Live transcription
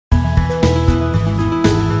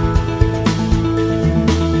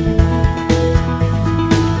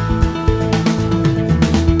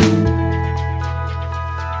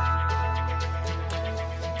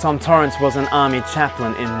Tom Torrance was an army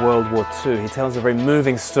chaplain in World War II. He tells a very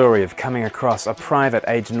moving story of coming across a private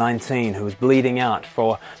aged 19 who was bleeding out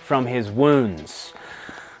from his wounds.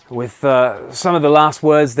 With some of the last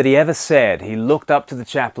words that he ever said, he looked up to the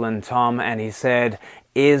chaplain, Tom, and he said,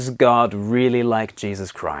 "Is God really like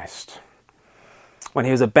Jesus Christ?" When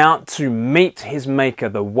he was about to meet his Maker,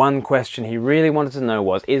 the one question he really wanted to know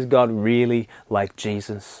was, is God really like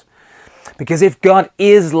Jesus? Because if God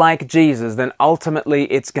is like Jesus, then ultimately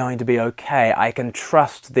it's going to be okay. I can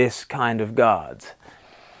trust this kind of God.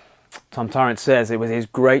 Tom Torrance says it was his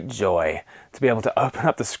great joy to be able to open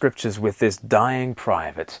up the scriptures with this dying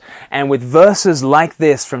private. And with verses like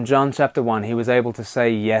this from John chapter 1, he was able to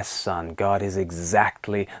say, yes, son, God is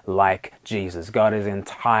exactly like Jesus. God is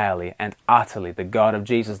entirely and utterly the God of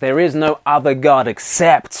Jesus. There is no other God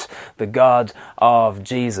except the God of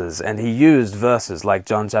Jesus. And he used verses like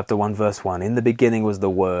John chapter 1, verse 1. In the beginning was the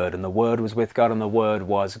Word, and the Word was with God, and the Word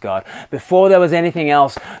was God. Before there was anything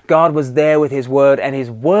else, God was there with his Word, and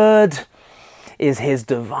his Word is his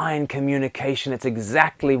divine communication. It's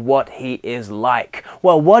exactly what he is like.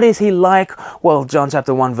 Well, what is he like? Well, John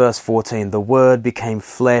chapter 1 verse 14, the Word became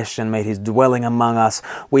flesh and made his dwelling among us.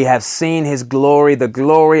 We have seen his glory, the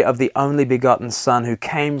glory of the only begotten Son who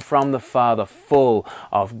came from the Father, full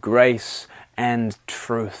of grace and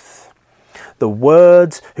truth. The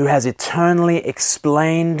Word who has eternally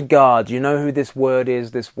explained God. You know who this Word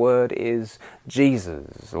is? This Word is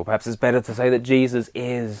Jesus. Or perhaps it's better to say that Jesus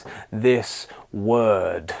is this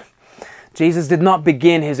Word. Jesus did not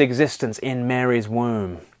begin his existence in Mary's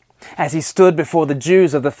womb. As he stood before the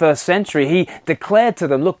Jews of the first century, he declared to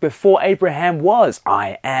them, look, before Abraham was,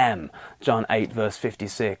 I am. John 8 verse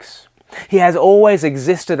 56. He has always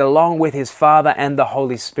existed along with his Father and the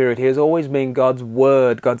Holy Spirit. He has always been God's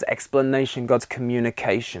Word, God's explanation, God's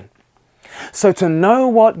communication. So to know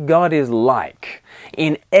what God is like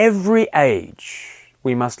in every age,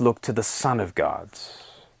 we must look to the Son of God,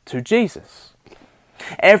 to Jesus.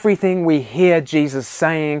 Everything we hear Jesus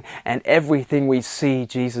saying and everything we see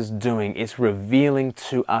Jesus doing is revealing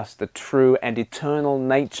to us the true and eternal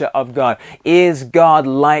nature of God. Is God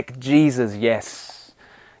like Jesus? Yes.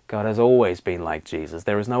 God has always been like Jesus.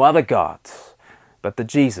 There is no other God but the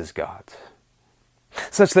Jesus God.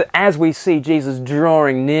 Such that as we see Jesus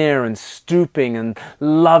drawing near and stooping and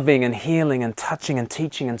loving and healing and touching and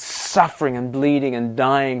teaching and suffering and bleeding and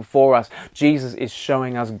dying for us, Jesus is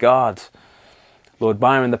showing us God. Lord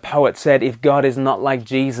Byron, the poet, said, if God is not like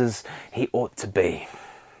Jesus, he ought to be.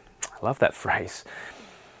 I love that phrase.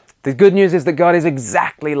 The good news is that God is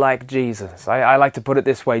exactly like Jesus. I like to put it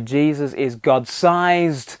this way. Jesus is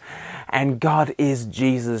God-sized and God is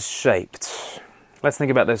Jesus-shaped. Let's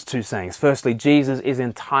think about those two sayings. Firstly, Jesus is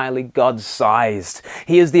entirely God-sized.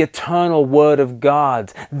 He is the eternal Word of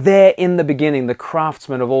God. There in the beginning, the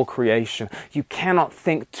craftsman of all creation. You cannot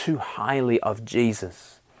think too highly of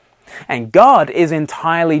Jesus. And God is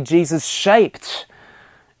entirely Jesus-shaped.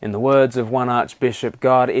 In the words of one archbishop,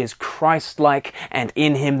 God is Christ-like, and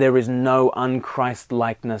in him there is no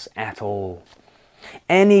un-Christ-likeness at all.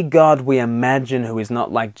 Any God we imagine who is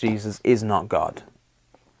not like Jesus is not God.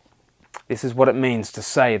 This is what it means to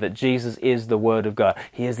say that Jesus is the Word of God.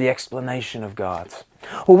 He is the explanation of God.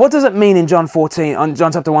 Well, what does it mean in John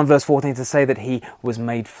chapter 1, verse 14, to say that he was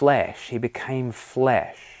made flesh? He became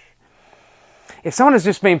flesh. If someone has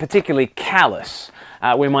just been particularly callous,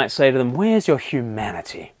 we might say to them, where's your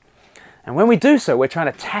humanity? And when we do so, we're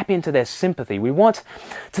trying to tap into their sympathy. We want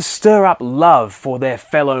to stir up love for their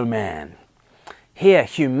fellow man. Here,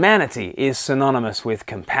 humanity is synonymous with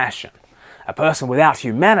compassion. A person without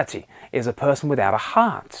humanity is a person without a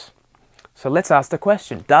heart. So let's ask the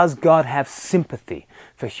question, does God have sympathy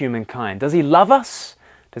for humankind? Does he love us?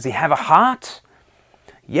 Does he have a heart?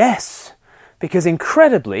 Yes, because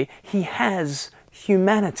incredibly, he has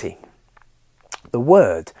humanity. The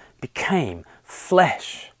Word became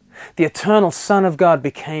flesh. The eternal Son of God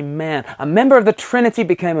became man. A member of the Trinity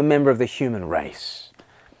became a member of the human race.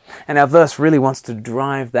 And our verse really wants to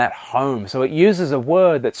drive that home. So it uses a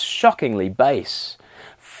word that's shockingly base.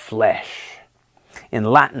 Flesh. In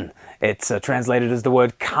Latin, it's translated as the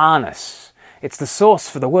word carnus. It's the source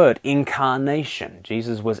for the word incarnation.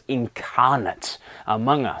 Jesus was incarnate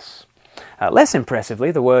among us. Less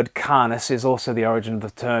impressively, the word carnus is also the origin of the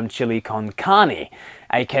term chili con carne,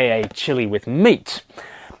 aka chili with meat.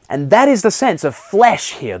 And that is the sense of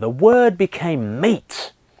flesh here. The Word became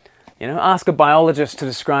meat. Ask a biologist to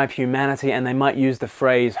describe humanity and they might use the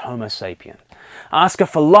phrase Homo sapien. Ask a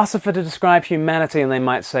philosopher to describe humanity and they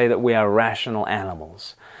might say that we are rational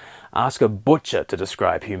animals. Ask a butcher to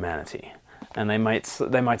describe humanity and they might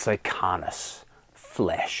say carnus,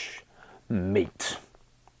 flesh, meat.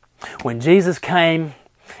 When Jesus came,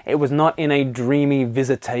 it was not in a dreamy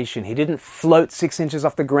visitation. He didn't float 6 inches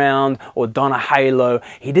off the ground or don a halo.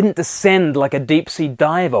 He didn't descend like a deep-sea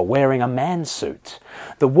diver wearing a man-suit.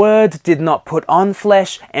 The Word did not put on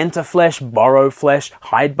flesh, enter flesh, borrow flesh,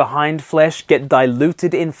 hide behind flesh, get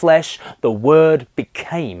diluted in flesh. The Word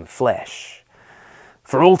became flesh.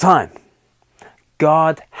 For all time,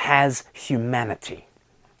 God has humanity,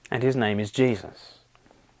 and his name is Jesus.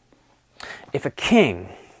 If a king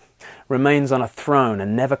remains on a throne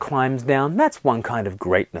and never climbs down, that's one kind of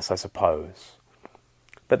greatness, I suppose.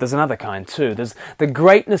 But there's another kind too. There's the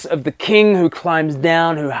greatness of the king who climbs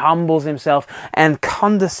down, who humbles himself and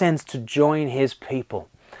condescends to join his people.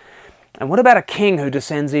 And what about a king who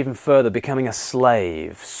descends even further, becoming a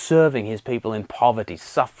slave, serving his people in poverty,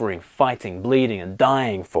 suffering, fighting, bleeding and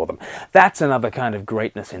dying for them? That's another kind of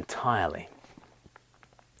greatness entirely.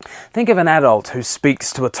 Think of an adult who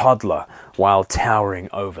speaks to a toddler while towering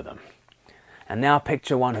over them. And now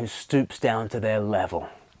picture one who stoops down to their level.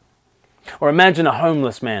 Or imagine a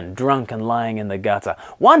homeless man, drunk and lying in the gutter.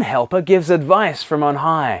 One helper gives advice from on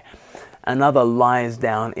high. Another lies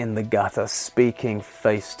down in the gutter, speaking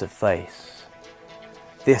face to face.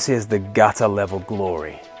 This is the gutter-level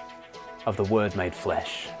glory of the Word made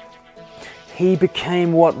flesh. He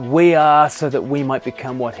became what we are so that we might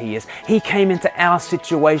become what he is. He came into our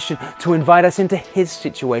situation to invite us into his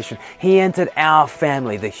situation. He entered our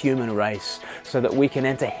family, the human race, so that we can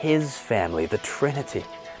enter his family, the Trinity.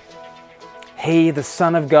 He, the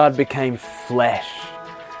Son of God, became flesh,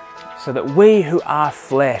 so that we who are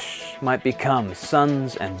flesh might become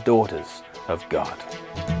sons and daughters of God.